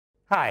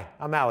Hi,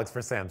 I'm Alex for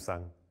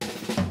Samsung.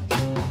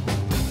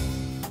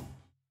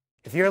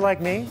 If you're like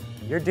me,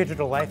 your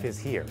digital life is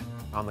here,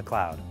 on the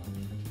cloud.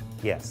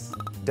 Yes,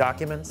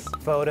 documents,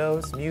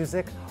 photos,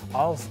 music,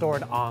 all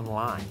stored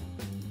online,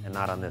 and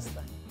not on this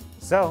thing.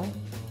 So,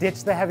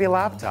 ditch the heavy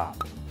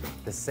laptop.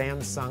 The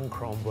Samsung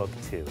Chromebook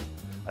 2,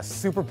 a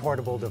super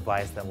portable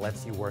device that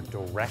lets you work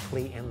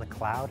directly in the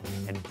cloud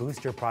and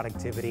boost your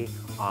productivity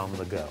on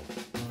the go.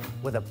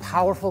 With a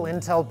powerful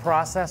Intel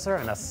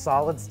processor and a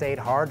solid-state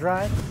hard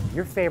drive,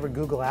 your favorite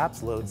Google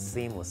apps load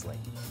seamlessly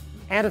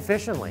and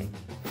efficiently.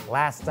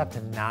 Lasts up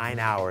to 9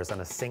 hours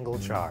on a single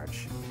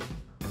charge,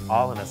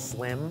 all in a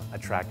slim,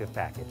 attractive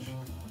package.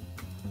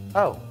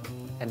 Oh,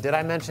 and did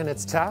I mention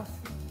it's tough?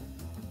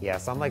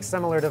 Yes, unlike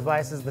similar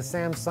devices, the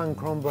Samsung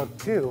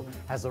Chromebook 2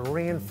 has a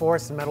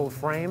reinforced metal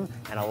frame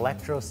and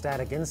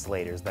electrostatic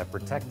insulators that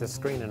protect the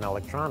screen and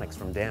electronics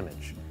from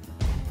damage,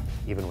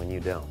 even when you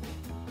don't.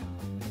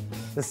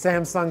 The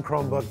Samsung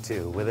Chromebook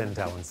 2 with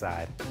Intel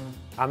inside.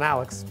 I'm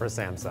Alex for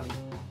Samsung.